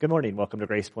Good morning. Welcome to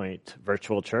Grace Point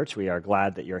Virtual Church. We are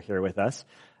glad that you're here with us.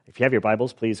 If you have your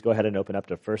Bibles, please go ahead and open up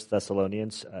to 1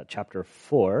 Thessalonians chapter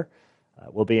 4.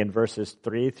 We'll be in verses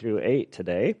 3 through 8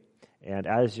 today. And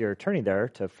as you're turning there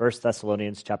to 1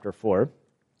 Thessalonians chapter 4,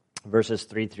 verses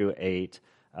 3 through 8,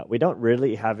 we don't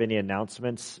really have any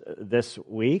announcements this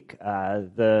week.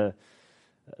 The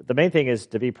main thing is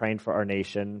to be praying for our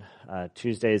nation.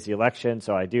 Tuesday is the election,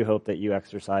 so I do hope that you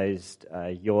exercised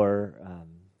your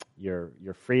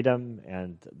freedom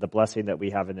and the blessing that we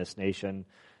have in this nation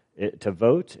to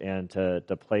vote and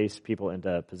to place people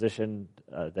into position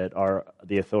that are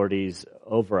the authorities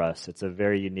over us. It's a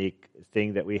very unique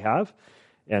thing that we have.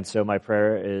 And so my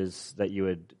prayer is that you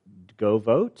would go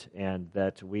vote and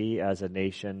that we as a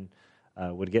nation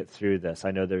would get through this.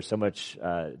 I know there's so much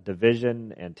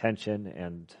division and tension,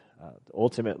 and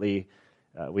ultimately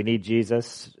we need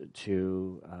Jesus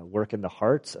to work in the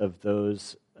hearts of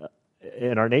those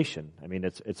in our nation. I mean,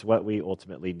 it's what we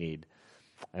ultimately need.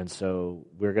 And so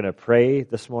we're going to pray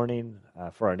this morning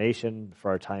for our nation, for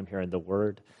our time here in the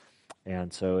Word.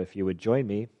 And so if you would join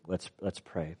me, let's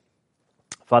pray.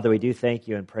 Father, we do thank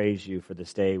you and praise you for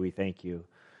this day. We thank you,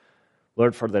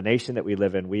 Lord, for the nation that we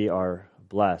live in. We are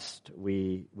blessed.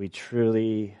 We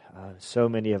truly, so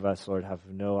many of us, Lord, have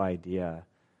no idea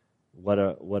what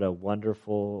a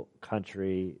wonderful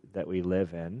country that we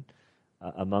live in.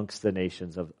 Amongst the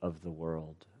nations of the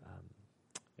world.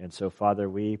 And so, Father,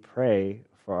 we pray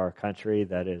for our country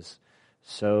that is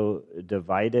so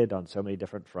divided on so many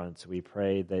different fronts. We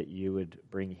pray that you would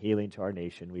bring healing to our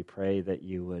nation. We pray that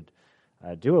you would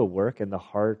do a work in the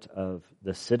heart of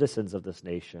the citizens of this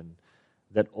nation,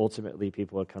 that ultimately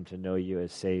people would come to know you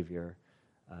as Savior,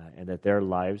 and that their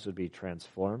lives would be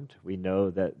transformed. We know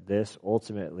that this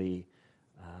ultimately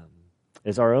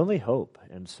is our only hope.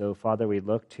 And so, Father, we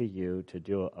look to you to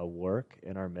do a work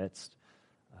in our midst.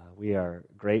 We are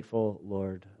grateful,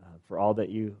 Lord, for all that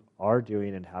you are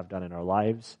doing and have done in our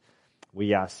lives.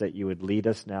 We ask that you would lead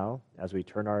us now as we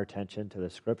turn our attention to the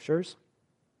Scriptures.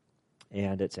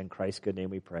 And it's in Christ's good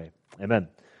name we pray. Amen.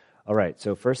 All right,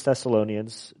 so 1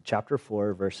 Thessalonians chapter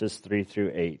 4, verses 3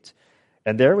 through 8.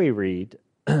 And there we read,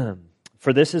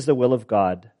 "For this is the will of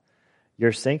God,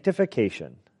 your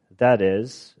sanctification, that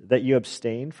is, that you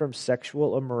abstain from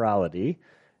sexual immorality,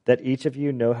 that each of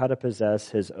you know how to possess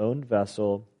his own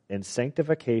vessel in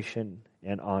sanctification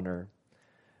and honor,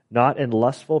 not in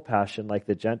lustful passion like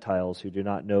the Gentiles who do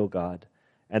not know God,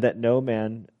 and that no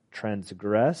man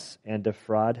transgress and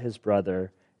defraud his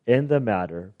brother in the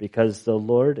matter, because the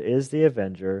Lord is the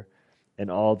avenger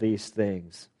in all these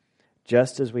things,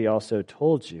 just as we also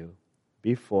told you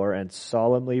before and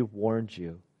solemnly warned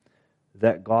you,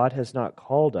 that God has not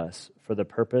called us for the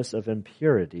purpose of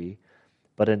impurity,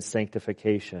 but in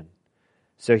sanctification.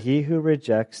 So he who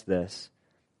rejects this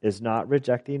is not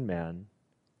rejecting man,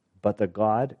 but the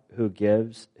God who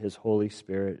gives his Holy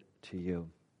Spirit to you."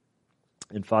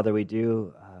 And Father, we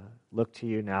do look to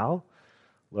you now.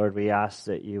 Lord, we ask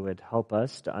that you would help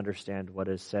us to understand what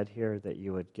is said here, that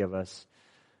you would give us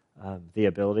the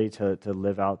ability to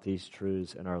live out these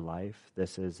truths in our life.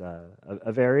 This is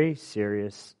a very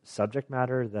serious subject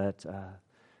matter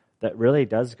that really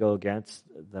does go against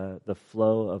the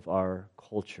flow of our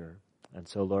culture. And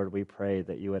so, Lord, we pray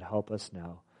that you would help us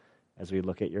now as we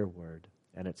look at your word.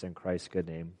 And it's in Christ's good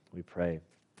name we pray.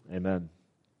 Amen.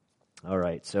 All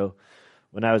right, so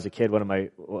when I was a kid, when I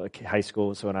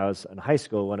was in high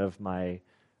school, one of my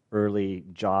early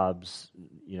jobs,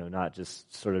 not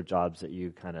just sort of jobs that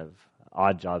you kind of,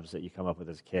 odd jobs that you come up with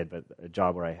as a kid, but a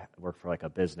job where I worked for like a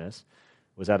business,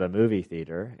 was at a movie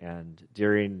theater. And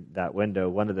during that window,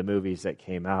 one of the movies that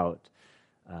came out,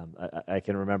 I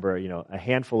can remember, a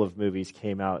handful of movies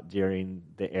came out during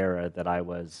the era that I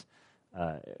was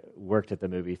worked at the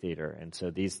movie theater. And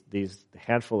so these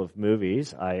handful of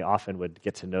movies, I often would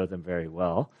get to know them very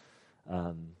well.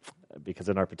 Because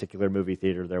in our particular movie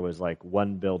theater, there was like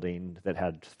one building that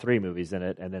had 3 movies in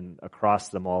it, and then across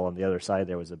the mall on the other side,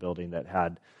 there was a building that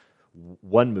had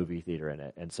one movie theater in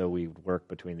it. And so we worked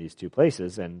between these two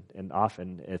places, and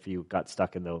often if you got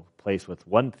stuck in the place with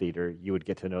one theater, you would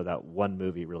get to know that one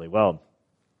movie really well.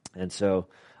 And so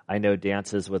I know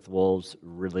Dances with Wolves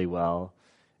really well.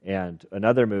 And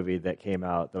another movie that came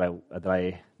out that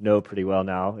I know pretty well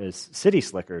now is City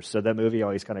Slickers. So that movie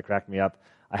always kind of cracked me up.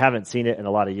 I haven't seen it in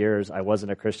a lot of years. I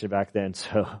wasn't a Christian back then,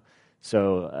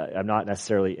 so I'm not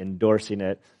necessarily endorsing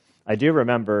it. I do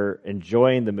remember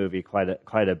enjoying the movie quite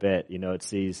a bit. It's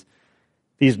these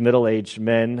middle-aged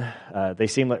men. They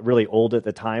seemed like really old at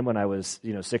the time when I was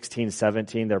 16,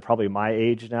 17. They're probably my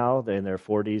age now. They're in their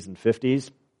 40s and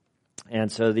 50s.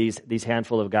 And so these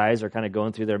handful of guys are kind of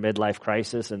going through their midlife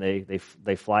crisis, and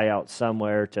they fly out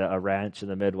somewhere to a ranch in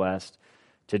the Midwest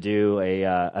to do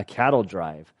a cattle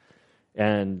drive.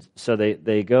 And so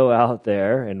they go out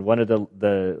there, and one of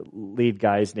the lead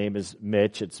guy's name is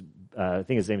Mitch. I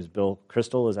think his name is Bill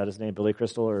Crystal. Is that his name, Billy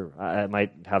Crystal? Or I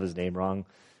might have his name wrong.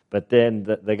 But then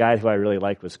the guy who I really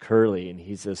liked was Curly, and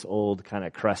he's this old kind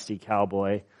of crusty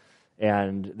cowboy.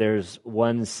 And there's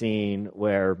one scene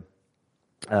where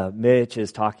Mitch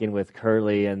is talking with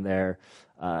Curly, and they're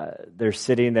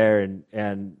sitting there,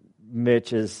 and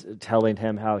Mitch is telling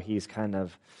him how he's kind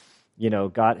of,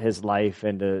 got his life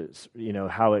into,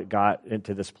 how it got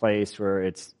into this place where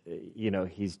it's,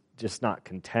 he's just not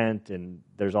content, and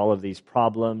there's all of these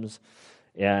problems.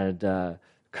 And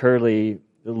Curly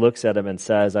looks at him and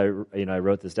says, I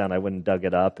wrote this down, I wouldn't dug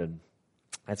it up, and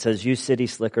it says, "You city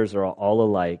slickers are all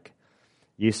alike.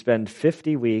 You spend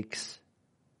 50 weeks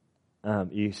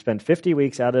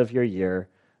out of your year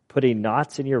putting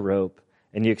knots in your rope,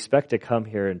 and you expect to come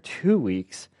here in 2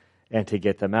 weeks and to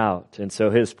get them out." And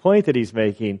so his point that he's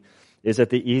making is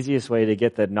that the easiest way to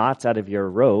get the knots out of your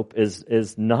rope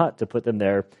is not to put them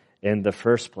there in the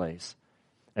first place.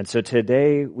 And so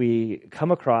today we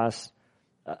come across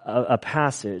a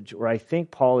passage where I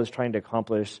think Paul is trying to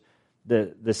accomplish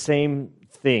the same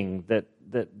thing, that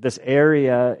this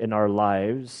area in our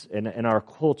lives, in our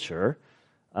culture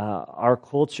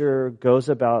goes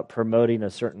about promoting a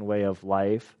certain way of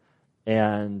life,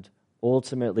 and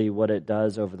ultimately what it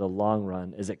does over the long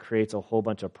run is it creates a whole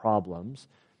bunch of problems.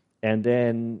 And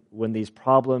then when these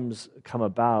problems come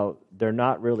about, they're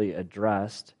not really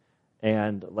addressed,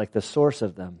 and like the source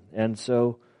of them. And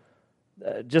so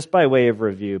just by way of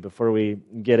review, before we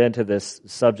get into this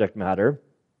subject matter,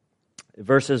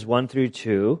 verses 1 through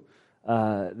 2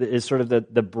 is sort of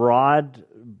the broad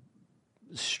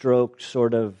stroke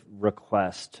sort of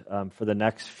request for the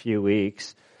next few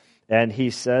weeks. And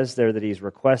he says there that he's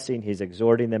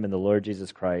exhorting them in the Lord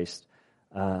Jesus Christ,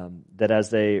 that as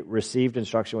they received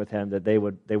instruction with him, that they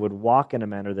would walk in a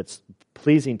manner that's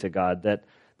pleasing to God, that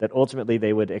ultimately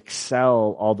they would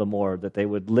excel all the more, that they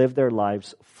would live their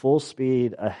lives full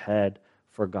speed ahead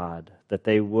for God, that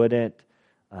they wouldn't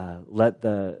let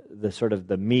the sort of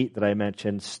the meat that I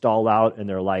mentioned stall out in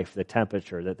their life, the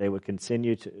temperature, that they would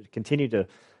continue to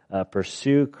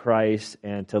pursue Christ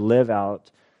and to live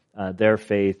out their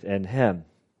faith in him.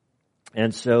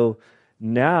 And so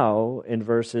now in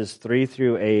verses 3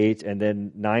 through 8 and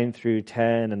then 9 through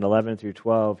 10 and 11 through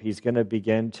 12, he's going to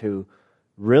begin to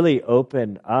really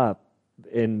open up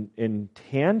in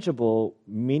tangible,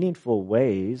 meaningful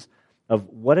ways of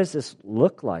what does this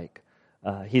look like.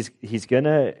 He's going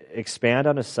to expand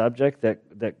on a subject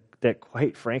that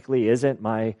quite frankly isn't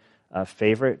my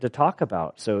favorite to talk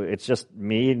about. So it's just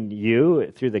me and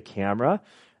you through the camera.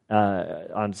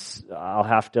 I'll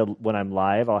have to, when I'm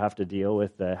live, I'll have to deal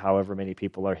with however many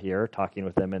people are here, talking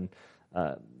with them and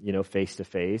face to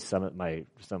face. Some of my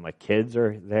kids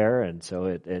are there, and so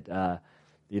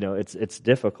it's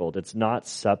difficult. It's not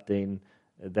something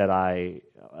that a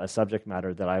subject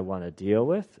matter that I want to deal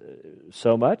with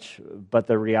so much, but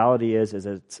the reality is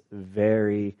it's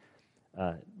very,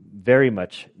 very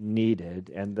much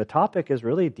needed. And the topic is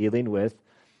really dealing with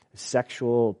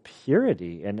sexual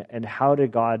purity and how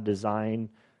did God design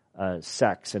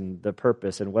sex and the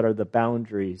purpose and what are the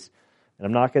boundaries. And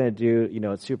I'm not going to do,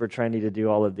 it's super trendy to do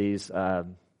all of these, like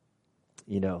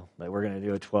we're going to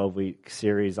do a 12-week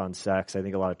series on sex. I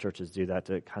think a lot of churches do that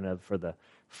to kind of for the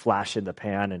flash in the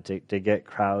pan and to get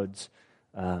crowds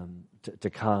to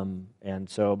come. And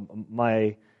so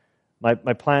my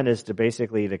plan is to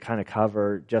basically to kind of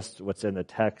cover just what's in the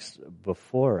text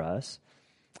before us.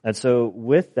 And so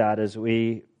with that, as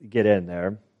we get in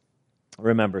there,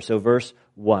 remember, so verse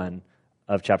 1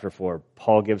 of chapter 4,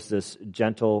 Paul gives this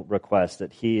gentle request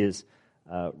that he is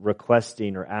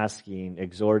requesting or asking,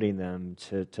 exhorting them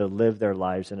to live their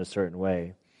lives in a certain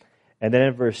way. And then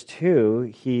in verse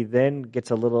 2, he then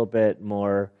gets a little bit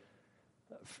more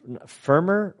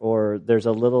firmer, or there's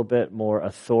a little bit more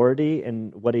authority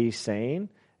in what he's saying.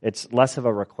 It's less of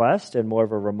a request and more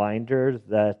of a reminder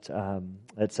that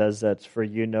it says that for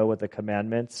you know what the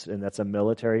commandments, and that's a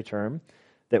military term,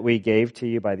 that we gave to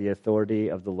you by the authority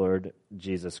of the Lord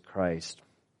Jesus Christ.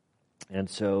 And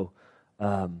so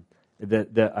I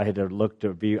had to look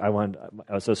to be. I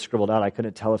was so scribbled out I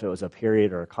couldn't tell if it was a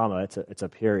period or a comma. It's a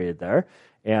period there,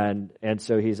 and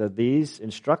so he said these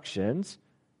instructions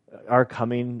are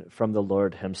coming from the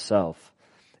Lord Himself.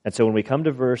 And so when we come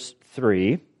to verse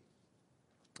 3,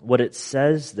 what it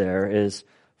says there is,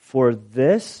 "For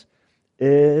this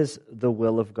is the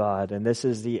will of God," and this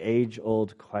is the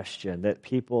age-old question that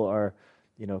people are,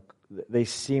 they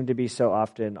seem to be so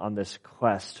often on this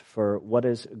quest for what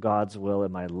is God's will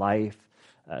in my life.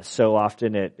 So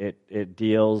often it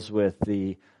deals with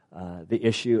the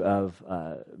issue of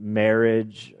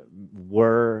marriage,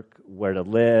 work, where to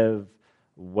live,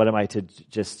 what am I to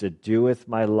do with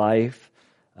my life.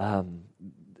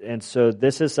 And so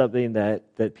this is something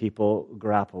that people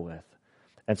grapple with.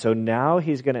 And so now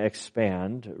he's going to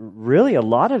expand really a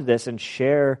lot of this and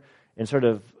share in sort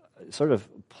of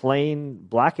plain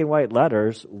black and white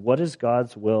letters what is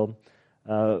God's will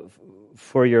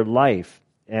for your life.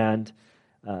 And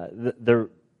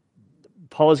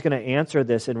Paul is going to answer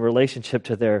this in relationship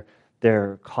to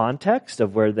their context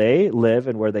of where they live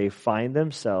and where they find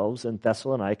themselves in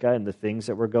Thessalonica and the things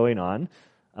that were going on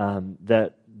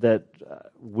that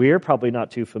we're probably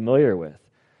not too familiar with.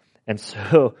 And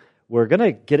so we're going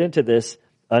to get into this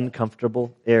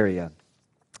uncomfortable area.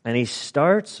 And he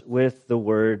starts with the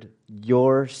word,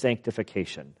 your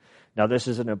sanctification. Now, this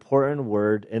is an important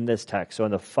word in this text. So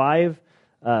in the 5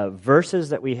 verses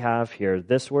that we have here,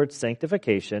 this word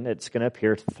sanctification, it's going to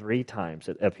appear 3 times.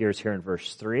 It appears here in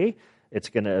verse 3, it's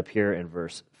going to appear in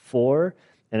verse 4,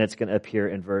 and it's going to appear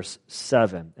in verse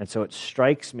 7. And so it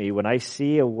strikes me when I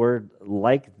see a word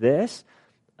like this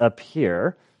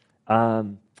appear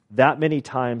that many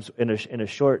times in a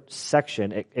short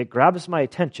section, it grabs my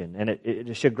attention, and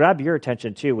it should grab your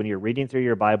attention too when you're reading through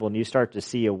your Bible and you start to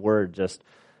see a word just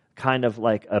kind of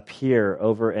like appear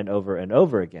over and over and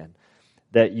over again.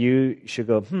 That you should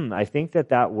go, I think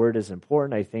that word is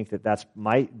important. I think that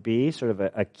might be sort of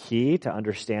a key to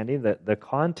understanding the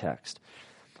context.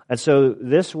 And so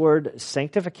this word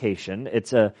sanctification,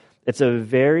 it's a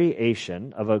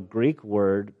variation of a Greek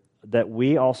word that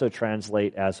we also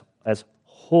translate as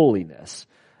holiness.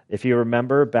 If you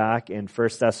remember back in 1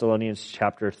 Thessalonians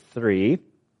chapter 3,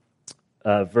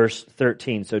 verse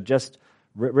 13, so just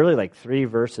really like 3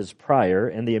 verses prior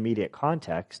in the immediate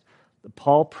context,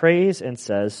 Paul prays and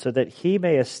says, so that he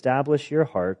may establish your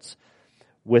hearts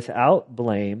without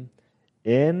blame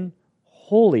in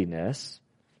holiness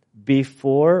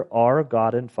before our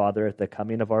God and Father at the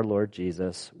coming of our Lord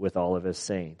Jesus with all of his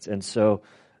saints. And so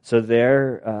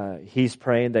there he's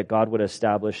praying that God would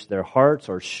establish their hearts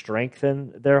or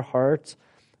strengthen their hearts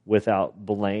without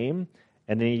blame.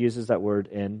 And then he uses that word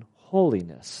in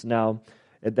holiness. Now,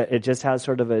 it just has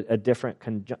sort of a different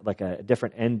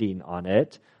different ending on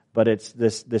it, but it's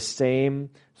the same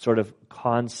sort of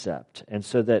concept. And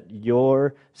so that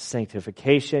your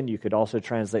sanctification, you could also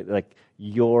translate like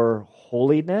your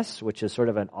holiness, which is sort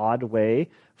of an odd way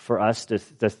for us to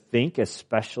think,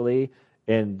 especially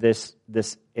in this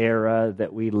era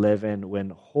that we live in,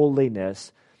 when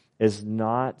holiness is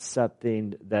not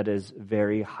something that is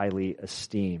very highly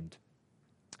esteemed.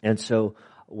 And so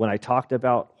when I talked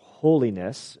about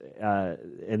holiness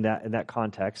in that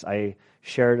context, I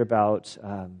shared about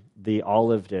the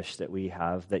olive dish that we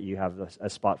have, that you have a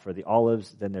spot for the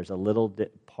olives, then there's a little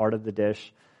part of the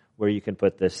dish where you can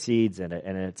put the seeds in it,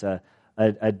 and it's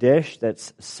a dish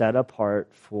that's set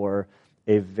apart for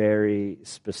a very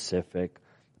specific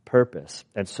purpose.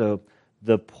 And so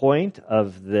the point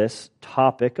of this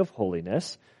topic of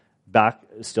holiness, back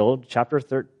still chapter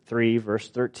 3, verse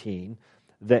 13,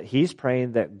 that he's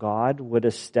praying that God would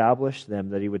establish them,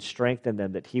 that he would strengthen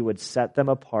them, that he would set them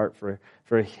apart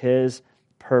for his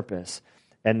purpose.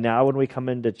 And now when we come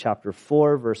into chapter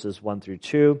 4, verses 1 through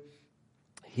 2,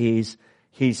 he's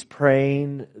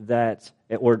praying that,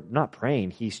 or not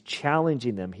praying, he's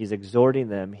challenging them, he's exhorting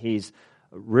them, he's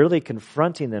really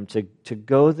confronting them to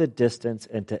go the distance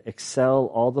and to excel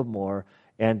all the more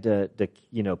and to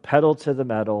pedal to the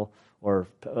metal. Or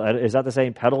is that the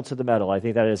saying, pedal to the metal? I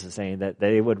think that is the saying, that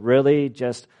they would really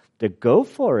just to go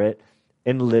for it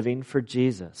in living for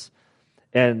Jesus.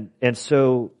 And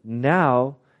so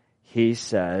now he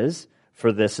says,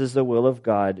 for this is the will of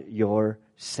God, your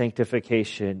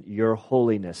sanctification, your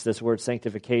holiness. This word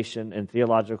sanctification in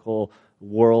theological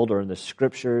world or in the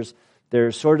scriptures,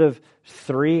 there's sort of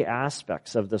 3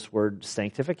 aspects of this word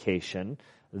sanctification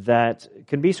that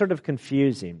can be sort of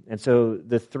confusing. And so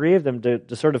the 3 of them,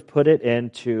 to sort of put it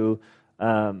into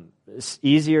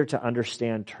easier to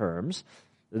understand terms,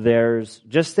 there's,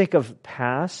 just think of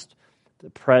past,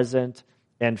 present,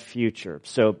 and future.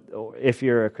 So if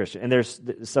you're a Christian, and there's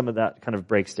some of that kind of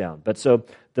breaks down. But so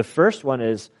the first one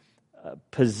is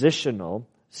positional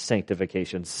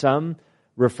sanctification. Some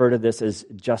refer to this as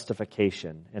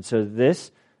justification. And so this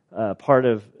part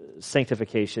of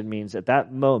sanctification means at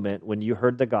that moment when you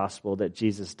heard the gospel that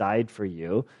Jesus died for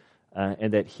you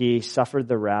and that he suffered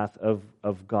the wrath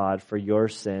of God for your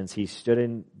sins, he stood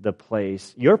in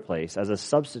your place as a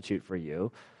substitute for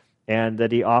you, and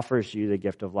that he offers you the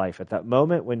gift of life. At that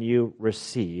moment when you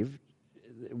receive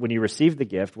the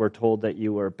gift, we're told that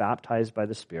you were baptized by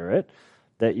the Spirit,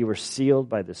 that you were sealed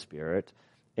by the Spirit,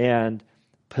 and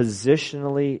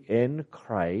positionally in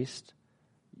Christ,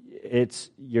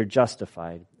 you're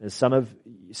justified. Some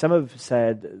have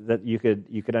said that you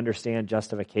could understand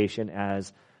justification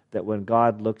as that when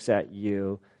God looks at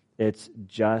you, it's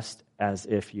just as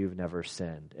if you've never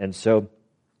sinned. And so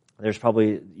there's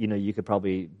probably, you could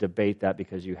probably debate that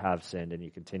because you have sinned and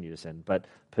you continue to sin. But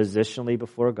positionally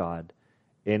before God,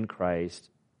 in Christ,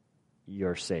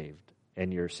 you're saved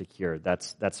and you're secure.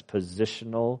 That's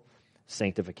positional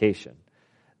sanctification.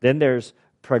 Then there's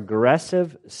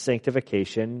progressive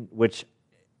sanctification, which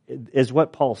is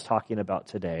what Paul's talking about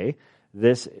today.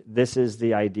 This is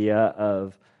the idea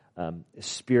of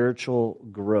spiritual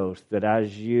growth, that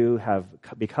as you have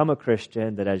become a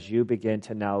Christian, that as you begin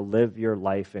to now live your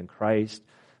life in Christ,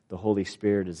 the Holy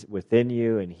Spirit is within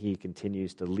you and he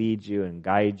continues to lead you and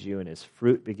guide you, and his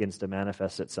fruit begins to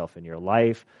manifest itself in your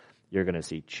life. You're going to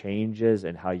see changes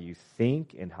in how you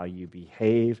think and how you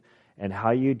behave and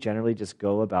how you generally just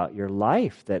go about your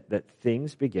life, that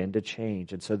things begin to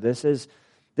change. And so this is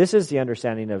the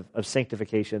understanding of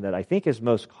sanctification that I think is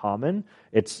most common.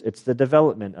 It's the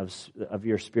development of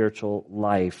your spiritual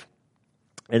life.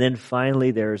 And then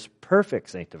finally, there's perfect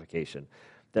sanctification,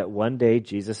 that one day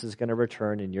Jesus is going to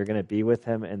return and you're going to be with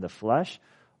him in the flesh,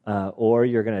 or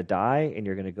you're going to die and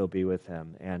you're going to go be with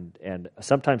him. And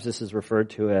sometimes this is referred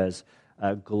to as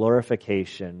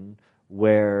glorification,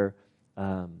 where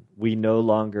we no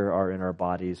longer are in our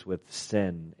bodies with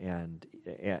sin and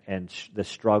the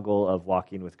struggle of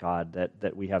walking with God,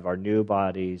 that we have our new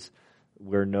bodies.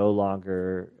 We're no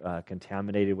longer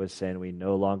contaminated with sin. We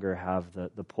no longer have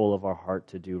the pull of our heart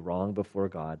to do wrong before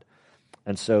God.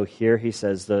 And so here he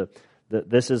says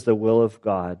this is the will of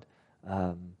God,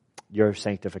 your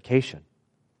sanctification.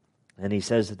 And he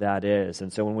says that is.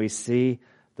 And so when we see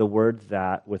the word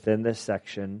that within this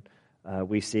section,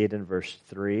 we see it in verse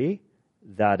 3,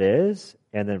 that is,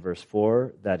 and then verse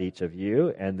 4, that each of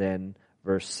you, and then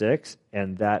verse 6,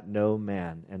 and that no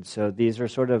man. And so these are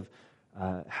sort of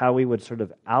how we would sort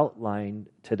of outline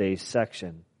today's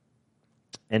section.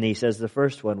 And he says the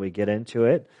first one, we get into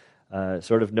it,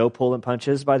 sort of no pulling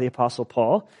punches by the Apostle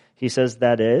Paul. He says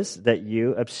that is, that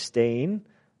you abstain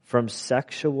from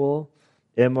sexual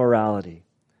immorality.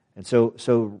 And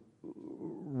so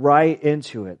right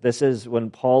into it. This is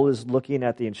when Paul is looking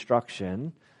at the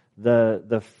instruction,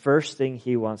 the first thing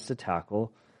he wants to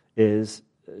tackle is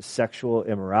sexual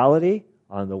immorality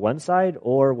on the one side,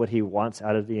 or what he wants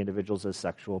out of the individuals is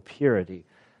sexual purity.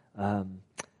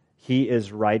 He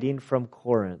is writing from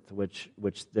Corinth, which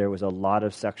there was a lot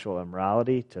of sexual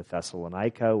immorality, to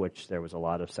Thessalonica, which there was a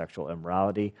lot of sexual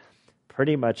immorality.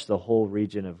 Pretty much the whole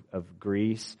region of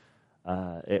Greece,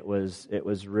 it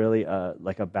was really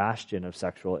like a bastion of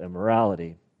sexual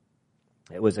immorality.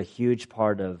 It was a huge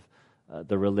part of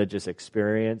the religious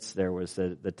experience. There was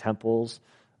the temples,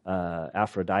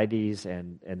 Aphrodite's,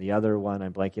 and the other one,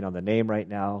 I'm blanking on the name right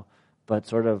now, but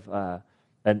sort of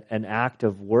an act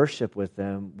of worship with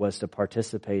them was to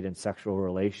participate in sexual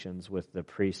relations with the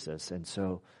priestess. And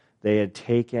so they had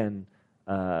taken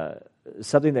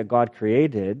something that God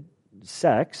created,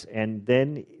 sex, and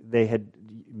then they had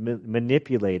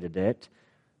manipulated it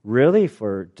really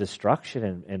for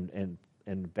destruction,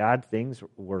 and bad things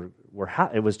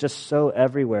it was just so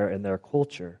everywhere in their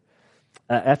culture.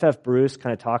 F.F. Bruce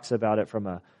kind of talks about it from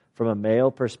a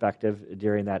male perspective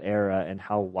during that era and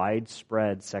how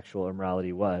widespread sexual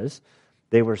immorality was.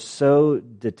 They were so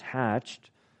detached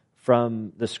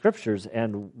from the scriptures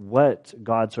and what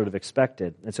God sort of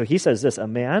expected. And so he says this, a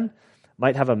man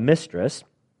might have a mistress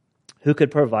who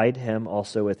could provide him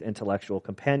also with intellectual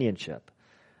companionship.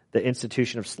 The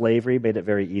institution of slavery made it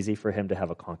very easy for him to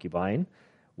have a concubine,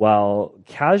 while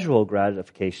casual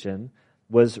gratification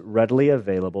was readily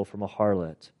available from a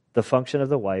harlot. The function of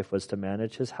the wife was to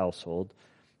manage his household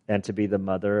and to be the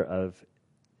mother of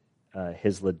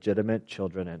his legitimate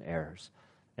children and heirs.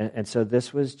 And so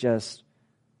this was just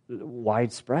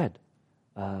widespread.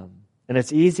 And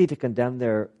it's easy to condemn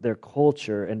their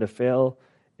culture and to fail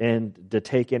and to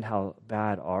take in how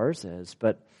bad ours is.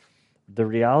 But the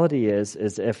reality is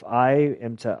if I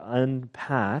am to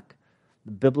unpack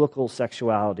biblical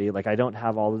sexuality, like I don't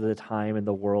have all of the time in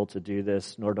the world to do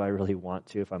this, nor do I really want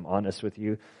to, if I'm honest with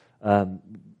you.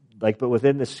 But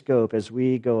within the scope, as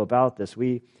we go about this,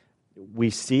 we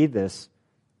see this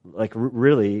like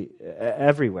really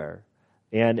everywhere.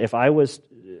 And if I was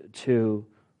to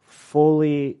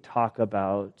fully talk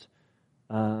about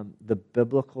the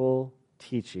biblical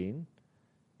teaching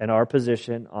and our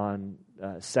position on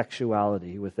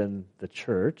sexuality within the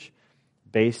church,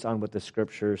 based on what the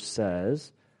Scripture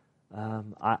says,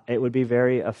 it would be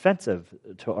very offensive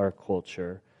to our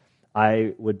culture.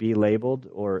 I would be labeled,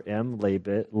 or am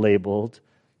labeled,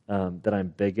 that I'm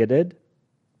bigoted,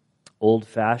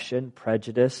 old-fashioned,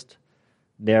 prejudiced,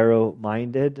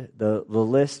 narrow-minded. The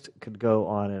list could go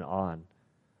on and on.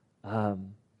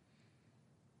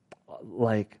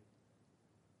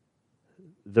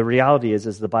 The reality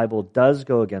is the Bible does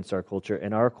go against our culture,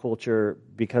 and our culture,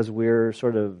 because we're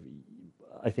sort of,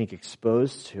 I think,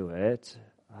 exposed to it,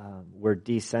 we're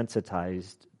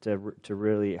desensitized to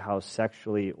really how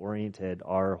sexually oriented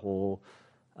our whole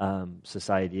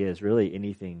society is. Really,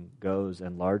 anything goes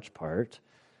in large part.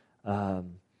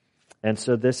 And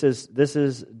so this is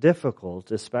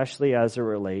difficult, especially as it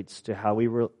relates to how we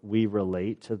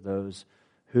relate to those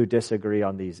who disagree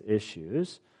on these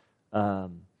issues.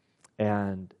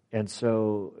 And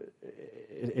so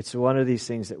it's one of these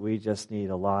things that we just need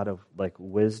a lot of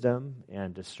wisdom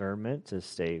and discernment to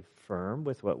stay firm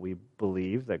with what we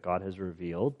believe that God has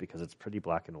revealed, because it's pretty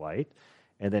black and white,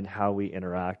 and then how we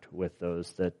interact with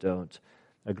those that don't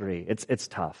agree. It's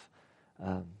tough.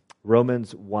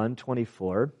 Romans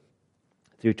 1:24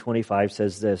 through 25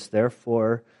 says this: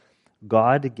 "Therefore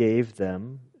God gave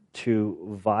them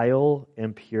to vile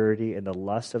impurity in the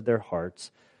lust of their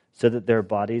hearts, so that their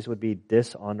bodies would be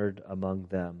dishonored among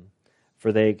them.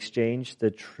 For they exchanged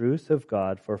the truth of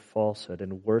God for falsehood,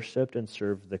 and worshipped and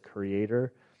served the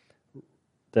creature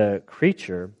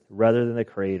rather than the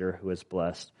Creator, who is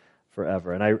blessed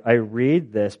forever." And I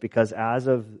read this because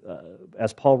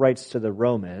as Paul writes to the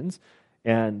Romans,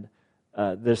 and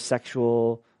the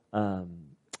sexual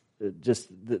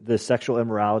the sexual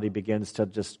immorality begins to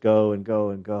just go and go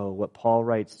and go. What Paul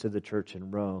writes to the church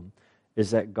in Rome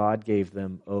is that God gave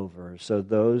them over. So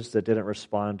those that didn't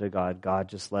respond to God, God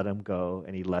just let them go,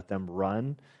 and he let them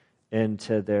run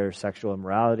into their sexual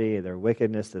immorality, their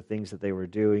wickedness, the things that they were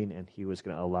doing, and he was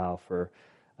going to allow for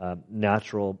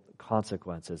natural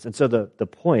consequences. And so the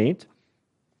point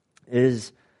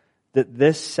is that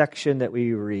this section that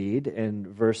we read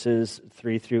in verses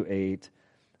 3 through 8,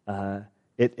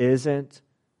 it isn't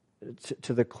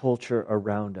to the culture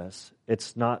around us.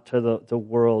 It's not to the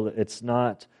world. It's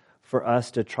not for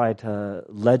us to try to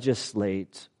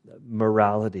legislate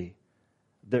morality.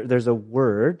 There's a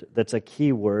word that's a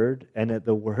key word, and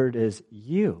the word is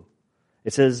you.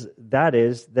 It says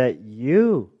that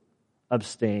you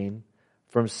abstain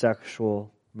from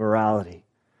sexual morality.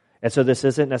 And so this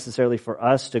isn't necessarily for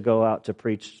us to go out to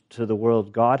preach to the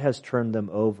world. God has turned them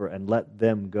over and let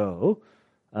them go.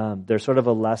 There's sort of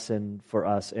a lesson for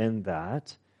us in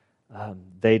that.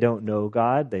 They don't know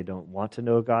God. They don't want to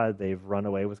know God. They've run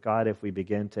away with God. If we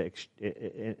begin to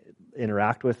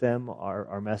interact with them,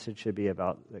 our message should be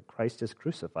about that Christ is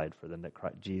crucified for them,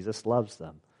 that Jesus loves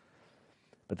them.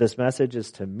 But this message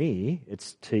is to me,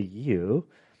 it's to you,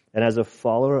 and as a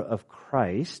follower of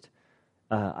Christ,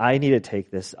 I need to take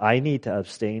this. I need to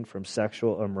abstain from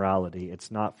sexual immorality.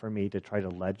 It's not for me to try to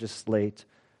legislate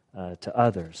to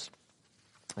others.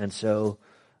 And so,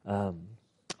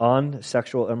 on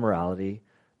sexual immorality,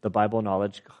 the Bible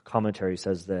Knowledge Commentary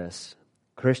says this: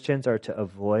 Christians are to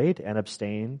avoid and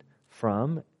abstain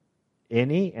from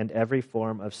any and every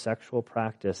form of sexual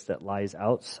practice that lies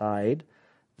outside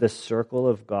the circle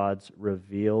of God's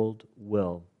revealed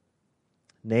will,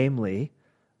 namely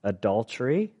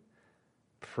adultery,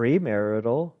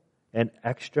 premarital and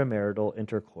extramarital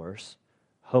intercourse,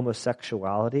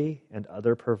 homosexuality, and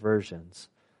other perversions.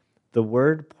 The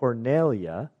word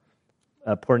porneia,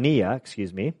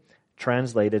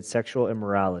 translated sexual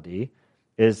immorality,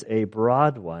 is a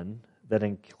broad one that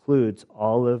includes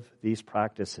all of these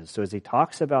practices. So as he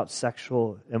talks about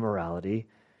sexual immorality,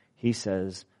 he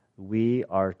says we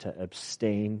are to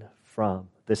abstain from.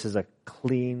 This is a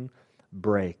clean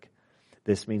break.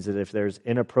 This means that if there's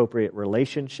inappropriate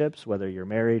relationships, whether you're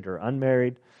married or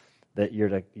unmarried, that you're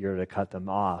to cut them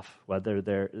off. Whether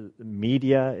their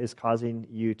media is causing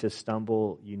you to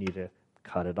stumble, you need to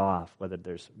cut it off. Whether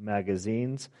there's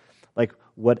magazines, like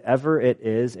whatever it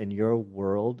is in your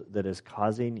world that is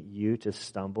causing you to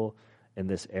stumble in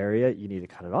this area, you need to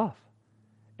cut it off.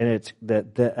 And it's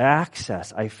the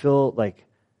access. I feel like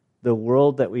the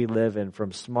world that we live in,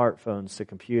 from smartphones to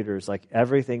computers, like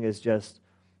everything is just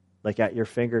like at your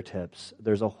fingertips.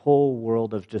 There's a whole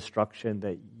world of destruction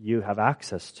that you have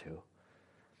access to.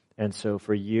 And so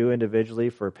for you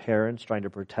individually, for parents trying to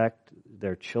protect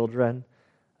their children,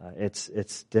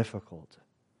 it's difficult.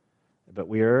 But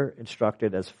we are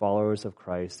instructed as followers of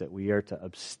Christ that we are to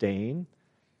abstain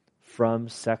from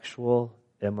sexual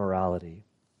immorality.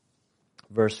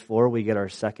 Verse 4, we get our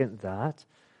second that.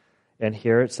 And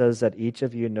here it says that each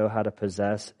of you know how to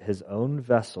possess his own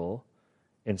vessel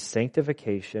in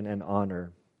sanctification and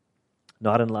honor,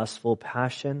 not in lustful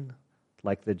passion,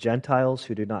 like the Gentiles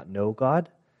who do not know God.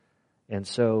 And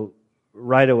so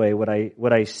right away,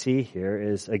 what I see here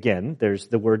is, again, there's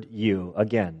the word you,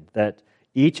 again, that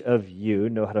each of you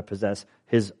know how to possess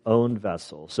his own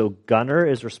vessel. So Gunnar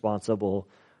is responsible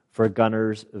for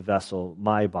Gunnar's vessel,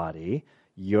 my body.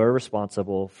 You're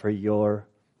responsible for your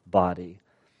body.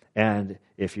 And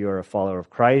if you're a follower of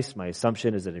Christ, my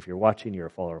assumption is that if you're watching, you're a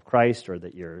follower of Christ, or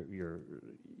that you're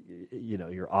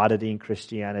auditing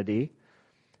Christianity.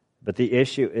 But the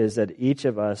issue is that each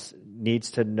of us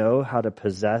needs to know how to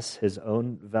possess his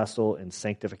own vessel in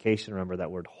sanctification. Remember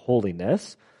that word,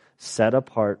 holiness, set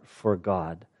apart for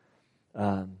God.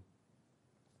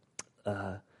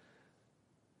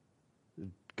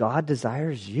 God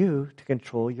desires you to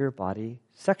control your body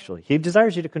sexually. He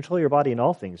desires you to control your body in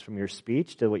all things, from your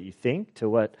speech to what you think,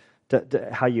 to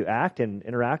how you act and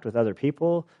interact with other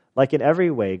people. Like in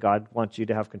every way, God wants you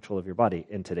to have control of your body.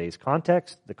 In today's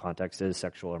context, the context is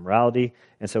sexual immorality.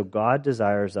 And so God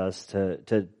desires us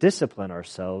to discipline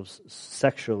ourselves,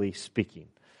 sexually speaking.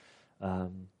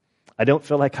 I don't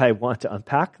feel like I want to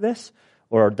unpack this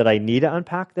or that I need to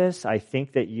unpack this. I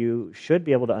think that you should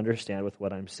be able to understand with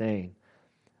what I'm saying.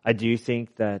 I do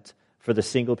think that for the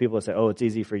single people that say, oh, it's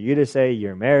easy for you to say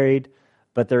you're married,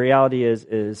 but the reality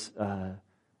is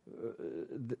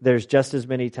there's just as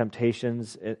many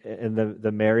temptations in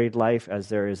the married life as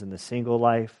there is in the single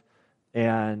life.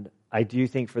 And I do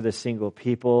think for the single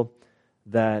people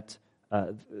that,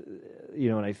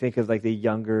 when I think of like the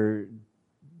younger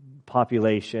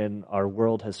population, our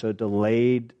world has so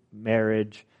delayed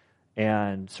marriage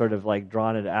and sort of like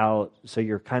drawn it out. So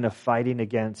you're kind of fighting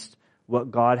against what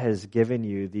God has given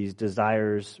you, these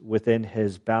desires within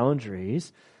his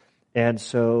boundaries. And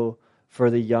so for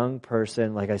the young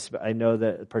person, like I know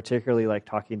that particularly like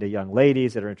talking to young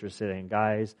ladies that are interested in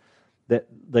guys, that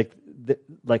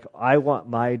like I want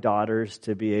my daughters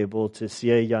to be able to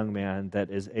see a young man that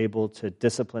is able to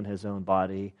discipline his own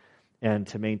body and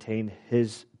to maintain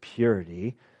his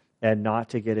purity and not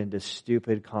to get into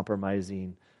stupid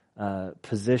compromising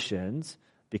positions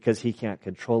because he can't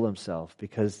control himself,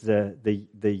 because the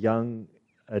young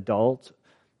adult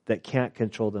that can't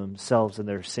control themselves in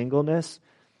their singleness,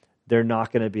 they're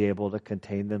not going to be able to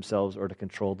contain themselves or to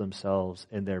control themselves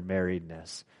in their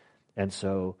marriedness. And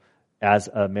so as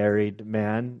a married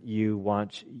man,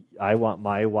 I want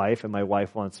my wife and my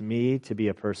wife wants me to be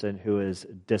a person who is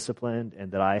disciplined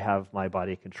and that I have my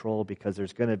body controlled, because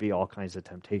there's going to be all kinds of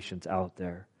temptations out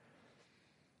there.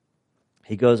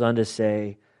 He goes on to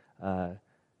say,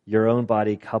 your own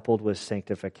body coupled with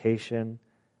sanctification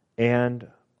and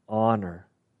honor.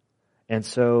 And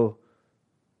so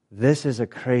this is a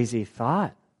crazy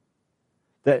thought,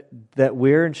 that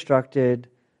we're instructed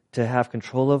to have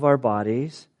control of our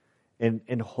bodies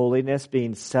in holiness,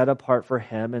 being set apart for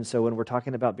him. And so when we're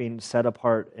talking about being set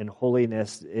apart in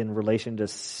holiness in relation to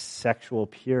sexual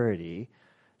purity,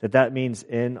 that means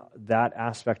in that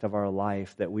aspect of our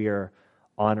life that we are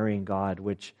honoring God,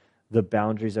 which the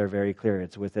boundaries are very clear.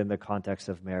 It's within the context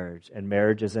of marriage. And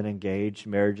marriage isn't engaged.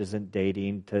 Marriage isn't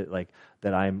dating to like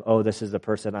that this is the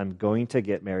person I'm going to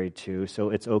get married to,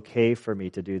 so it's okay for me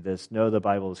to do this. No, the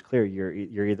Bible is clear.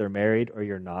 You're either married or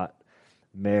you're not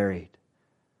married.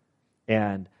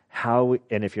 And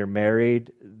if you're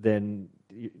married, then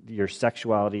your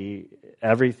sexuality,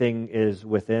 everything is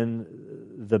within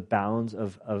the bounds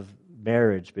of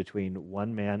marriage between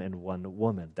one man and one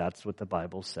woman. That's what the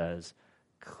Bible says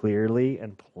clearly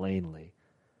and plainly.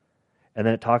 And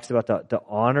then it talks about to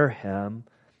honor him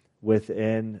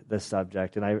within the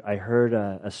subject. And I heard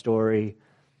a story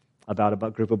about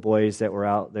a group of boys that were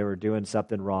out, they were doing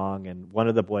something wrong, and one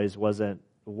of the boys wasn't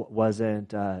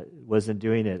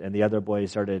doing it, and the other boys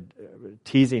started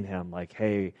teasing him like,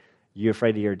 hey, you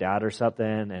afraid of your dad or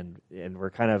something? And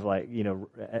we're kind of like,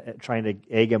 trying to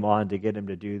egg him on to get him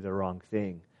to do the wrong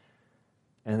thing.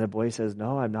 And the boy says,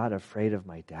 no, I'm not afraid of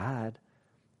my dad.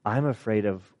 I'm afraid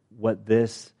of what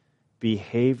this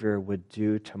behavior would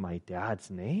do to my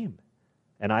dad's name.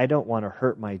 And I don't want to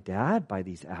hurt my dad by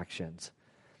these actions.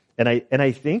 And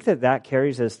I think that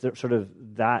carries us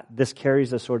this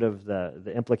carries us sort of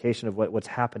the implication of what's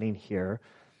happening here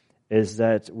is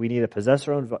that we need to possess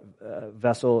our own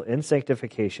vessel in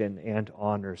sanctification and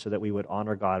honor, so that we would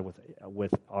honor God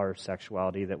with our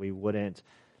sexuality, that we wouldn't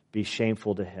be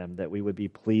shameful to him, that we would be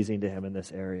pleasing to him in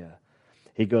this area.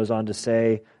 He goes on to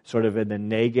say, sort of in the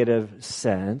negative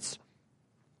sense,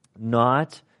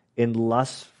 not in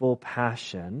lustful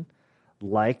passion,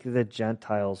 like the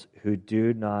Gentiles who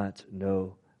do not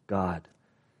know God.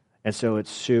 And so it's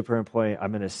super important.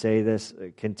 I'm going to say this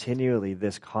continually.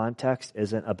 This context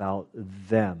isn't about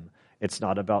them. It's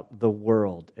not about the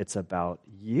world. It's about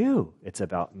you. It's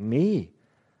about me.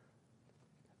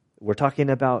 We're talking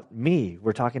about me.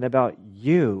 We're talking about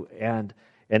you and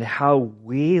how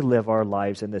we live our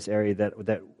lives in this area,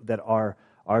 that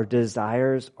our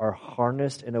desires are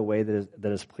harnessed in a way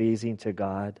that is pleasing to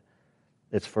God.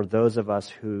 It's for those of us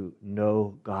who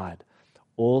know God.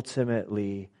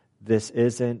 Ultimately, this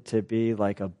isn't to be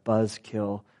like a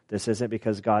buzzkill. This isn't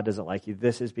because God doesn't like you.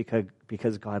 This is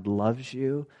because God loves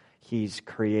you. He's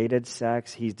created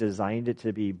sex. He's designed it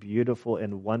to be beautiful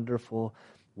and wonderful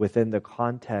within the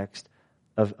context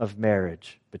of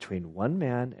marriage between one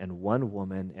man and one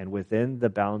woman, and within the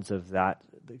bounds of that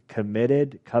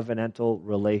committed covenantal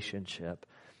relationship.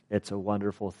 It's a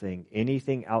wonderful thing.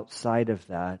 Anything outside of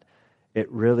that,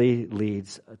 it really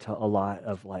leads to a lot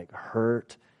of like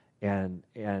hurt and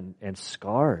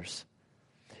scars.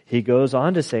 He goes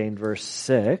on to say in verse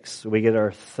 6, we get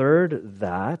our third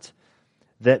that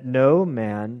no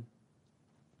man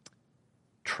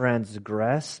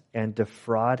transgress and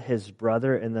defraud his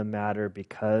brother in the matter,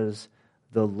 because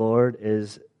the Lord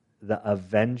is the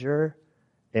avenger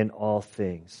in all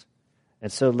things.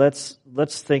 And so let's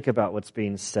think about what's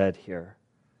being said here.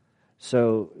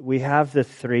 So we have the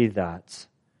three that's.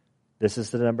 This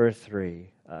is the number 3.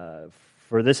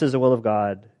 For this is the will of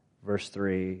God, verse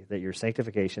 3, that your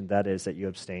sanctification, that is, that you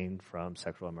abstain from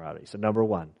sexual immorality. So number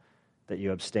 1, that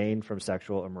you abstain from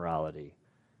sexual immorality.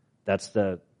 That's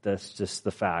just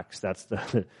the facts.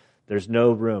 There's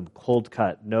no room, cold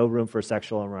cut, no room for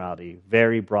sexual immorality.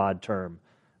 Very broad term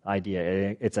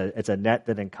idea. It's a net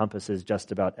that encompasses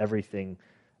just about everything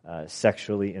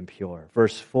sexually impure.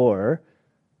 Verse 4,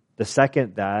 the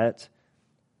second that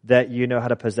you know how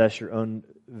to possess your own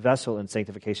vessel in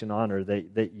sanctification honor,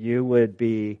 that you would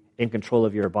be in control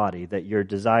of your body, that your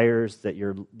desires, that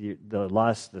the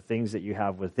lust, the things that you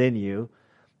have within you,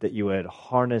 that you would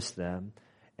harness them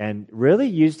and really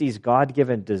use these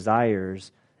God-given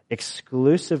desires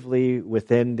exclusively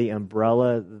within the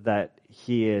umbrella that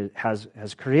He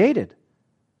has created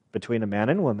between a man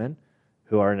and woman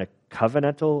who are in a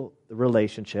covenantal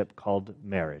relationship called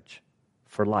marriage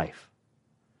for life.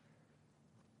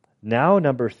 Now,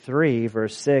 number 3,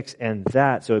 verse 6, and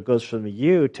that, so it goes from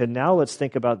you to now let's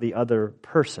think about the other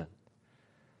person.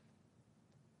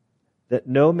 That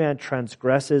no man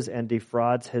transgresses and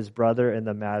defrauds his brother in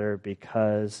the matter,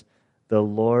 because the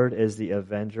Lord is the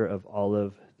avenger of all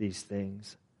of these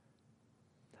things.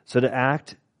 So to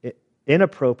act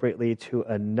inappropriately to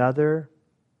another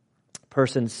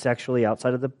person sexually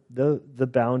outside of the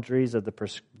boundaries of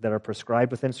that are prescribed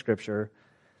within Scripture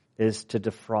is to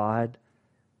defraud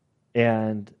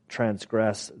and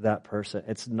transgress that person.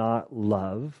 It's not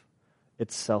love,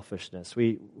 it's selfishness.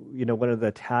 One of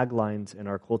the taglines in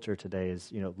our culture today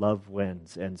is, love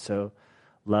wins. And so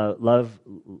love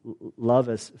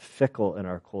is fickle in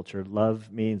our culture.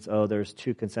 Love means, there's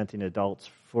 2 consenting adults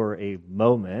for a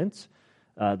moment.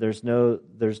 There's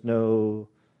no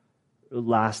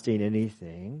lasting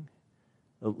anything.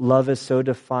 Love is so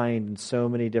defined in so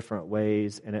many different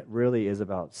ways, and it really is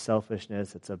about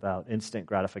selfishness. It's about instant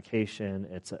gratification.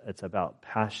 It's about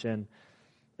passion.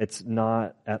 It's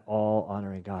not at all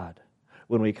honoring God.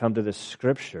 When we come to the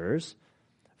Scriptures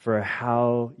for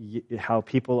how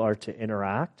people are to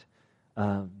interact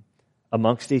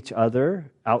amongst each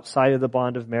other outside of the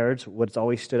bond of marriage, what's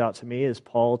always stood out to me is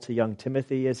Paul to young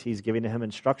Timothy as he's giving him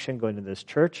instruction going to this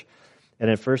church. And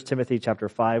in 1 Timothy chapter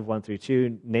 5,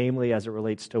 1-2, namely as it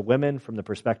relates to women from the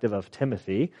perspective of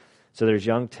Timothy. So there's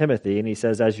young Timothy, and he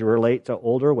says, as you relate to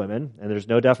older women, and there's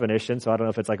no definition, so I don't know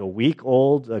if it's like a week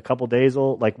old, a couple days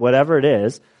old, like whatever it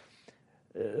is,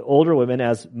 older women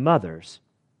as mothers,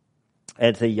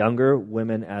 and to younger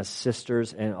women as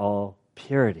sisters in all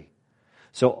purity.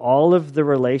 So all of the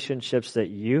relationships that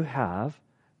you have,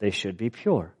 they should be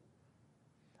pure.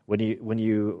 When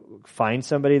you find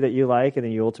somebody that you like and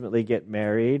then you ultimately get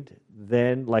married,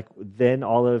 then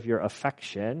all of your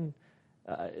affection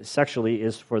sexually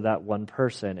is for that one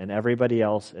person, and everybody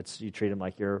else, you treat them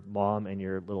like your mom and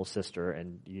your little sister,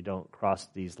 and you don't cross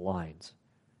these lines.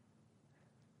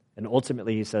 And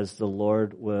ultimately, he says, the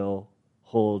Lord will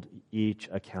hold each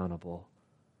accountable.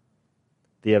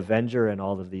 The avenger in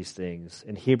all of these things.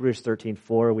 In Hebrews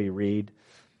 13:4, we read,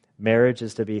 marriage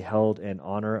is to be held in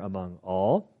honor among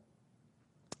all,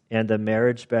 and the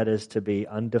marriage bed is to be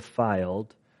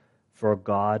undefiled, for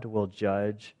God will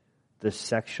judge the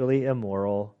sexually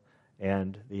immoral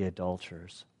and the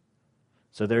adulterers.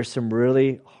 So there's some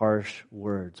really harsh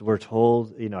words. We're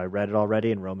told, I read it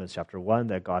already in Romans chapter 1,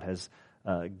 that God has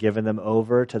given them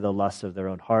over to the lust of their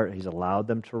own heart. He's allowed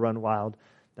them to run wild.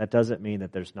 That doesn't mean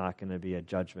that there's not going to be a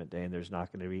judgment day and there's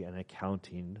not going to be an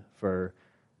accounting for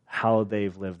how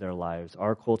they've lived their lives.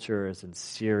 Our culture is in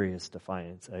serious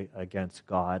defiance against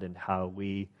God and how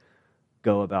we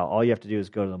go about. All you have to do is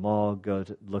go to the mall, go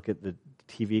to look at the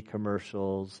TV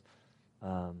commercials.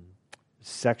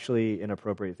 Sexually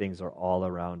inappropriate things are all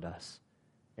around us,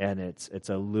 and it's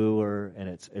a lure, and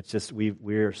it's just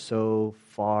we're so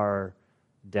far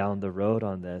down the road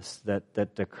on this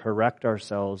that to correct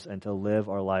ourselves and to live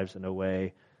our lives in a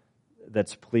way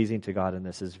that's pleasing to God in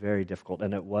this is very difficult,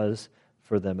 and it was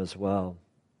for them as well.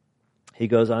 He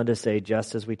goes on to say,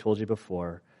 just as we told you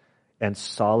before, and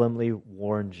solemnly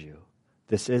warned you.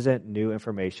 This isn't new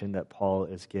information that Paul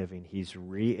is giving. He's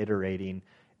reiterating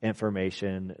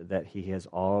information that he has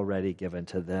already given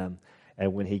to them.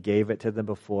 And when he gave it to them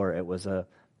before, it was a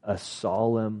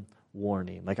solemn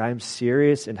warning. Like, I'm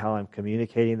serious in how I'm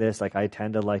communicating this. Like, I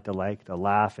tend to like to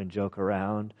laugh and joke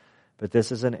around. But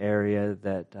this is an area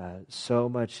that so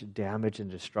much damage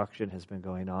and destruction has been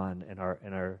going on in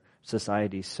our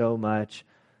society. So much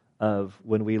of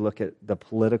when we look at the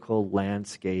political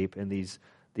landscape in these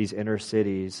inner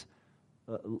cities,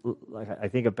 like I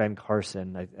think of Ben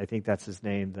Carson. I think that's his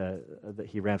name. That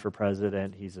he ran for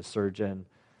president. He's a surgeon,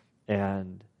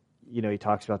 and he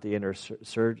talks about the inner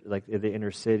the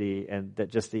inner city, and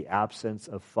that just the absence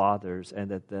of fathers,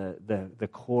 and that the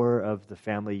core of the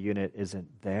family unit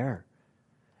isn't there.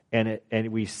 And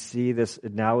we see this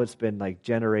now. It's been like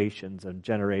generations and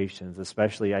generations,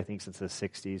 especially I think since the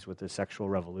 60s with the sexual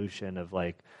revolution of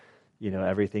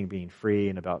everything being free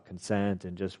and about consent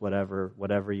and just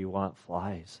whatever you want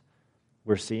flies.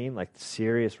 We're seeing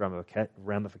serious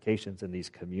ramifications in these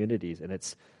communities, and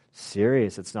it's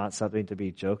serious. It's not something to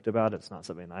be joked about. It's not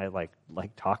something I like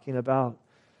talking about.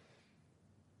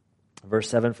 Verse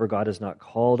 7, for God has not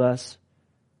called us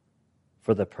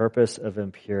for the purpose of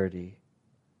impurity.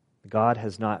 God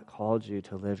has not called you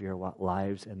to live your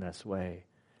lives in this way.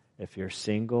 If you're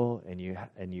single and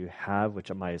you have,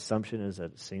 which my assumption is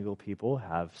that single people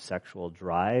have sexual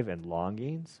drive and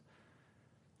longings,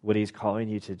 what he's calling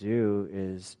you to do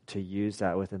is to use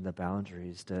that within the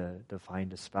boundaries, to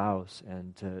find a spouse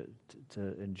and to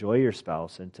enjoy your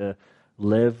spouse and to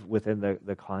live within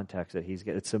the context that he's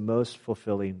given. It's the most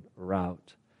fulfilling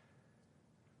route.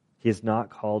 He has not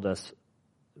called us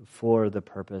for the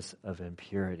purpose of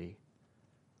impurity.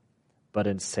 But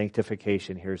in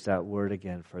sanctification, here's that word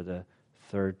again for the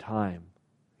third time.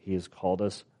 He has called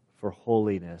us for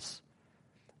holiness,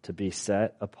 to be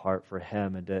set apart for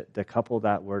him, and to couple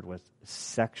that word with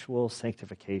sexual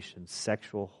sanctification,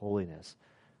 sexual holiness,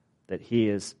 that he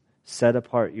has set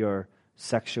apart your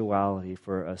sexuality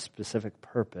for a specific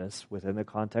purpose within the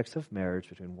context of marriage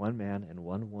between one man and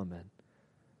one woman.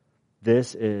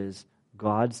 This is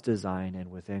God's design,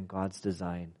 and within God's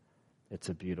design, it's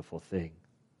a beautiful thing.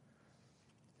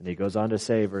 And he goes on to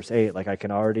say, verse 8, I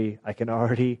can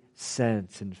already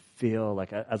sense and feel,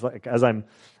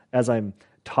 as I'm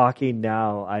talking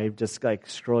now, I'm just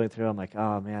scrolling through. I'm like,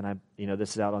 oh man,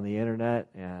 this is out on the internet,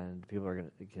 and people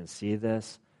can see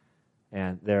this.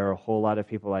 And there are a whole lot of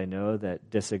people I know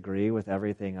that disagree with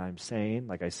everything I'm saying.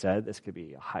 Like I said,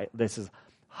 this is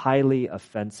highly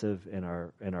offensive in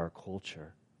our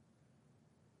culture.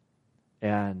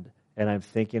 And I'm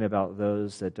thinking about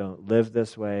those that don't live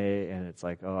this way, and it's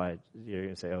like, you're going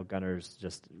to say, Gunner's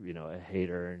just, a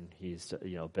hater, and he's,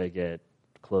 bigot,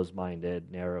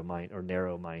 closed-minded,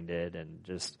 narrow-minded, and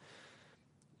just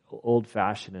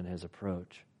old-fashioned in his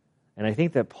approach. And I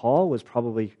think that Paul was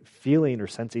probably feeling or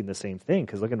sensing the same thing,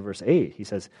 because look in verse 8, he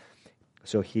says,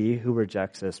 so he who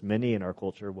rejects this, many in our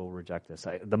culture will reject this.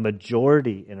 The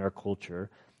majority in our culture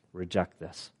reject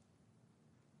this.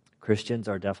 Christians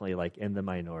are definitely in the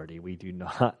minority. We do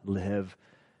not live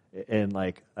in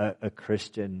a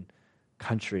Christian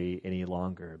country any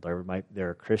longer. There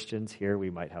are Christians here.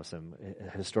 We might have some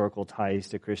historical ties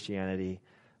to Christianity,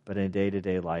 but in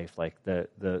day-to-day life,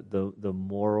 the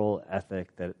moral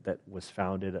ethic that was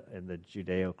founded in the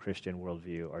Judeo-Christian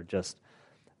worldview are just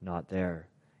not there.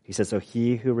 He says, so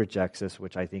he who rejects this,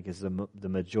 which I think is the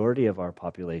majority of our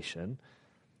population,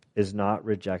 is not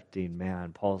rejecting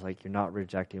man. Paul's like, you're not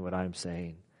rejecting what I'm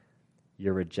saying.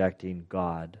 You're rejecting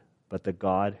God, but the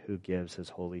God who gives his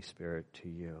Holy Spirit to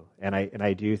you. And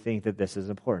I do think that this is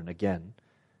important. Again,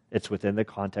 it's within the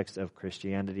context of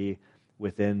Christianity,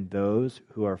 within those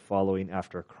who are following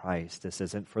after Christ. This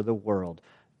isn't for the world.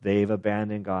 They've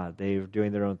abandoned God. They're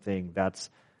doing their own thing. That's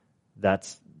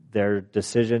their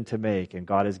decision to make, and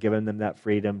God has given them that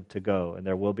freedom to go, and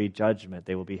there will be judgment.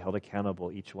 They will be held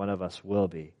accountable. Each one of us will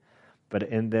be. But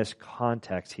in this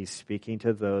context, he's speaking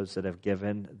to those that have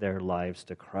given their lives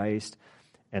to Christ.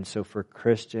 And so for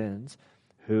Christians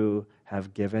who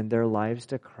have given their lives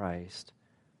to Christ,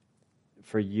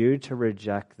 for you to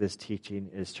reject this teaching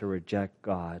is to reject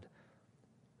God,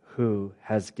 who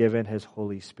has given his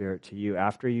Holy Spirit to you.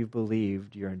 After you've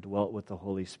believed, you're indwelt with the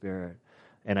Holy Spirit.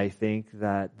 And I think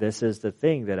that this is the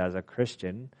thing that as a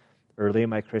Christian, early in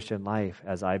my Christian life,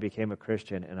 as I became a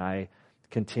Christian and I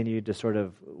continued to sort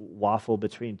of waffle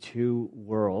between two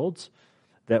worlds,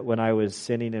 that when I was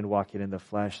sinning and walking in the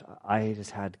flesh, I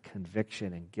just had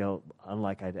conviction and guilt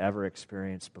unlike I'd ever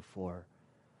experienced before.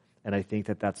 And I think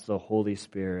that that's the Holy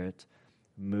Spirit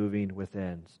moving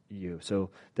within you. So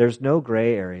there's no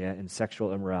gray area in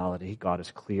sexual immorality. God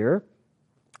is clear.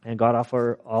 And God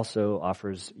also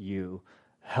offers you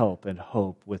help and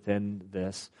hope within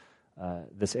this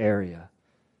area.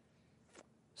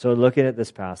 So looking at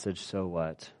this passage, so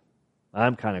what?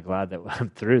 I'm kind of glad that I'm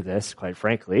through this, quite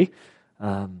frankly.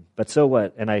 But so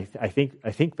what? And I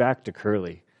think back to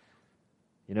Curly.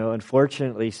 You know,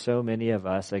 unfortunately, so many of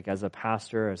us, like as a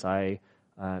pastor, as I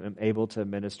am able to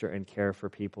minister and care for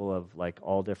people of like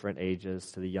all different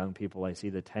ages, to the young people, I see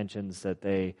the tensions that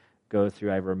they go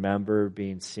through. I remember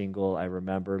being single. I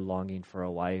remember longing for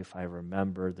a wife. I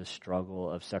remember the struggle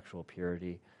of sexual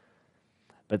purity.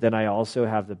 But then I also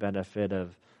have the benefit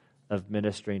of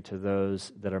ministering to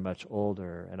those that are much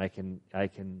older, and I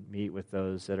can meet with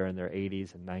those that are in their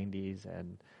 80s and 90s,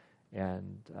 and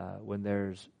when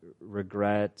there's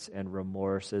regrets and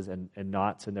remorses and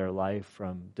knots in their life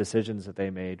from decisions that they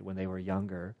made when they were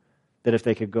younger, that if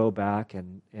they could go back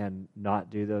and not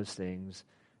do those things,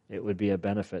 it would be a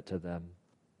benefit to them.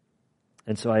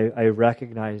 And so I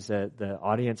recognize that the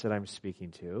audience that I'm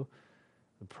speaking to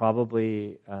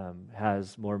probably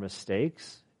has more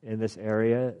mistakes in this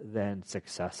area than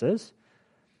successes.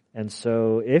 And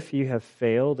so if you have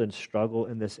failed and struggle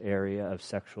in this area of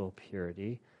sexual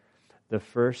purity, the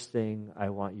first thing I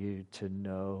want you to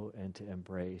know and to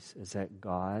embrace is that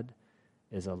God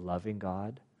is a loving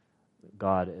God.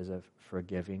 God is a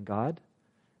forgiving God.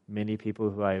 Many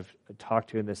people who I've talked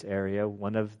to in this area,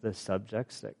 one of the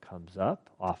subjects that comes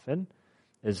up often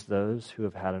is those who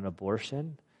have had an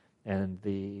abortion, and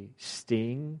the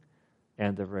sting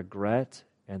and the regret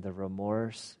and the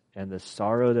remorse and the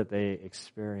sorrow that they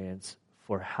experience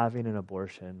for having an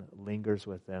abortion lingers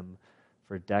with them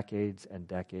for decades and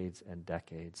decades and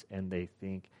decades. And they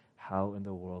think, how in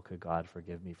the world could God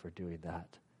forgive me for doing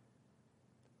that?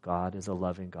 God is a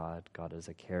loving God. God is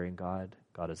a caring God.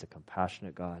 God is a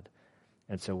compassionate God.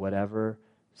 And so whatever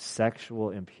sexual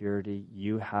impurity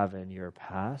you have in your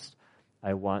past,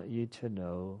 I want you to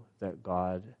know that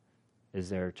God is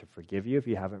there to forgive you. If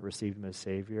you haven't received him as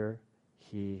Savior,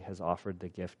 he has offered the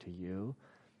gift to you.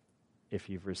 If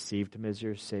you've received him as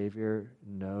your Savior,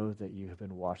 know that you have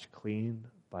been washed clean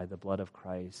by the blood of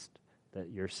Christ, that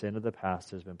your sin of the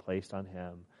past has been placed on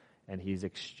him, and he's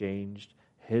exchanged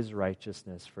his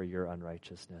righteousness for your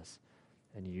unrighteousness.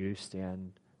 And you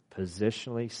stand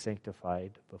positionally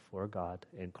sanctified before God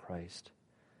in Christ.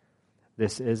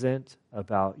 This isn't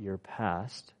about your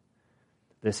past.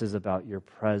 This is about your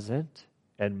present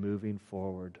and moving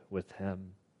forward with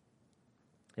him.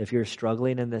 If you're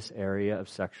struggling in this area of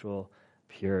sexual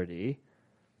purity,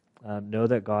 know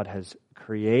that God has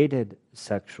created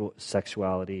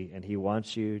sexuality, and he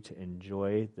wants you to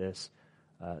enjoy this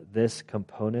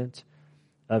component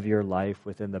of your life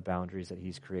within the boundaries that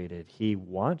he's created. He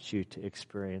wants you to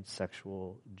experience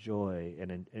sexual joy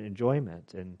and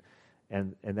enjoyment, and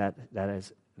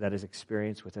that is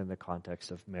experienced within the context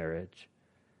of marriage.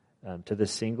 To the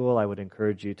single, I would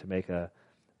encourage you to make a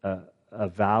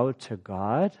vow to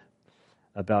God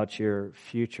about your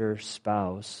future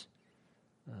spouse,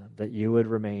 that you would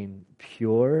remain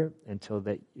pure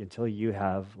until you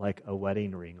have like a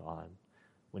wedding ring on.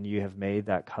 When you have made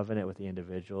that covenant with the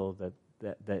individual,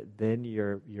 that then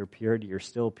your purity, you're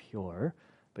still pure,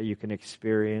 but you can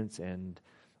experience and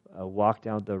walk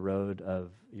down the road of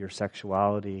your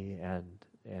sexuality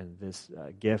and this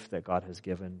gift that God has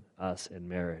given us in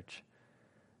marriage.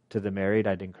 To the married,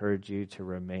 I'd encourage you to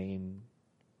remain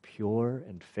pure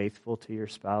and faithful to your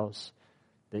spouse,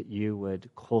 that you would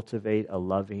cultivate a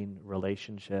loving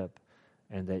relationship,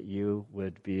 and that you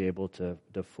would be able to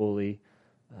fully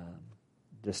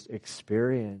just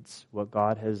experience what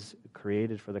God has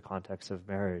created for the context of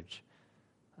marriage.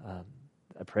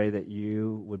 I pray that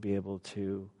you would be able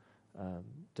to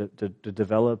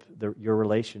develop your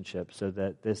relationship so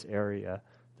that this area,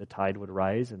 the tide would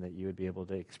rise, and that you would be able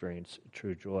to experience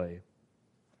true joy.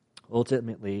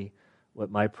 Ultimately, what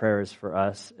my prayer is for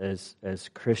us as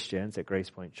Christians at Grace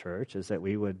Point Church is that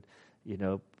we would,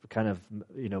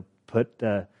 put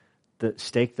the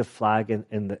stake the flag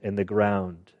in the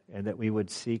ground, and that we would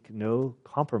seek no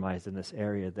compromise in this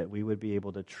area, that we would be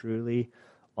able to truly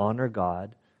honor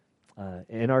God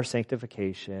in our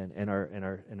sanctification, in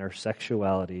our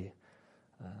sexuality,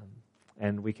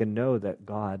 and we can know that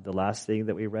God, the last thing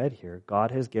that we read here,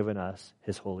 God has given us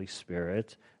His Holy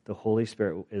Spirit. The Holy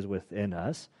Spirit is within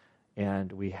us,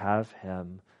 and we have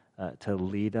Him to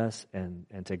lead us and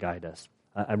to guide us.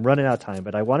 I'm running out of time,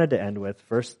 but I wanted to end with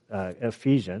first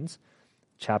Ephesians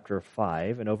chapter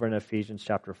 5, and over in Ephesians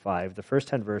chapter 5, the first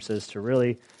 10 verses to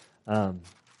really, I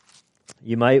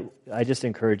just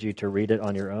encourage you to read it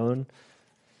on your own.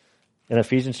 In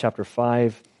Ephesians chapter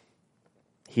 5,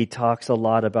 he talks a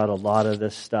lot about a lot of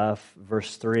this stuff.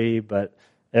 Verse 3, but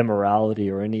immorality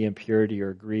or any impurity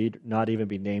or greed not even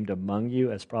be named among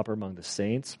you as proper among the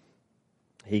saints.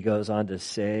 He goes on to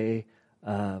say,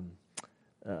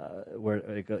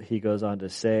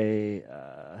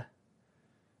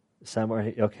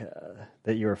 somewhere,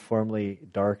 that you were formerly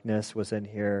darkness was in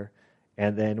here.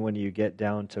 And then when you get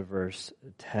down to verse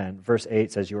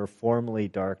 8 says, you were formerly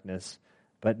darkness,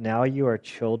 but now you are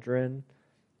children.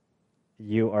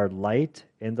 You are light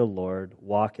in the Lord.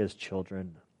 Walk as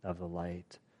children of the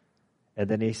light. And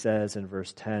then he says in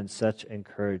verse 10, such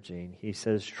encouraging. He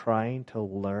says, trying to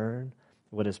learn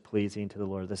what is pleasing to the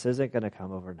Lord. This isn't going to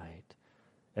come overnight.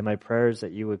 And my prayer is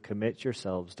that you would commit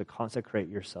yourselves to consecrate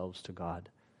yourselves to God,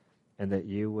 and that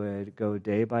you would go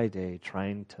day by day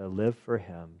trying to live for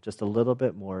Him just a little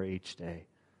bit more each day.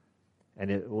 And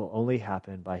it will only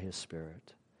happen by His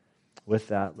Spirit. With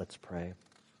that, let's pray.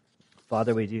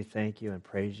 Father, we do thank you and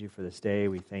praise you for this day.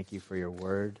 We thank you for your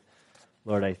word.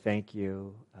 Lord, I thank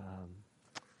you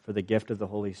for the gift of the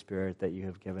Holy Spirit that you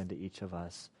have given to each of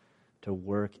us to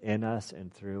work in us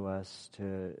and through us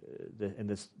in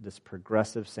this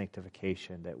progressive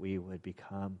sanctification, that we would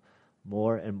become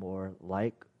more and more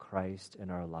like Christ in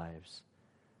our lives.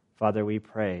 Father, we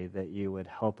pray that you would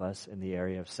help us in the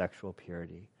area of sexual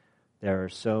purity. There are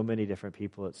so many different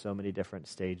people at so many different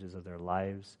stages of their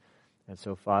lives. And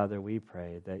so, Father, we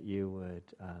pray that you would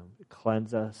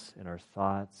cleanse us in our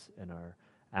thoughts, in our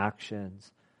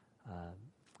actions.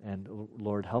 And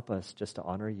Lord, help us just to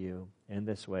honor you in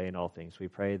this way in all things. We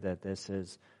pray that this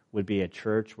would be a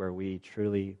church where we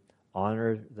truly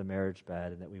honor the marriage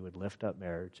bed, and that we would lift up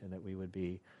marriage, and that we would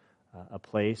be a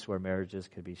place where marriages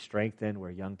could be strengthened, where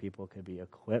young people could be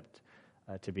equipped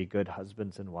to be good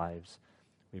husbands and wives.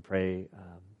 We pray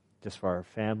just for our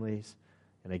families.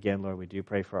 And again, Lord, we do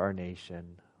pray for our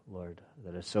nation, Lord,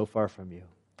 that is so far from you.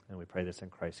 And we pray this in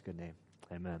Christ's good name.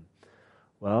 Amen.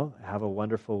 Well, have a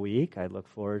wonderful week. I look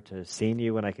forward to seeing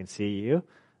you when I can see you.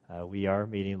 We are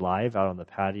meeting live out on the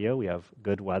patio. We have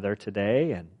good weather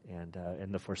today and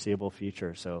in the foreseeable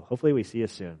future. So hopefully we see you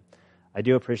soon. I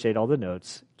do appreciate all the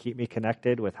notes. Keep me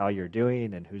connected with how you're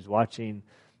doing and who's watching.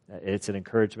 It's an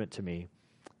encouragement to me.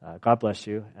 God bless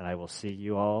you, and I will see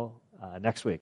you all next week.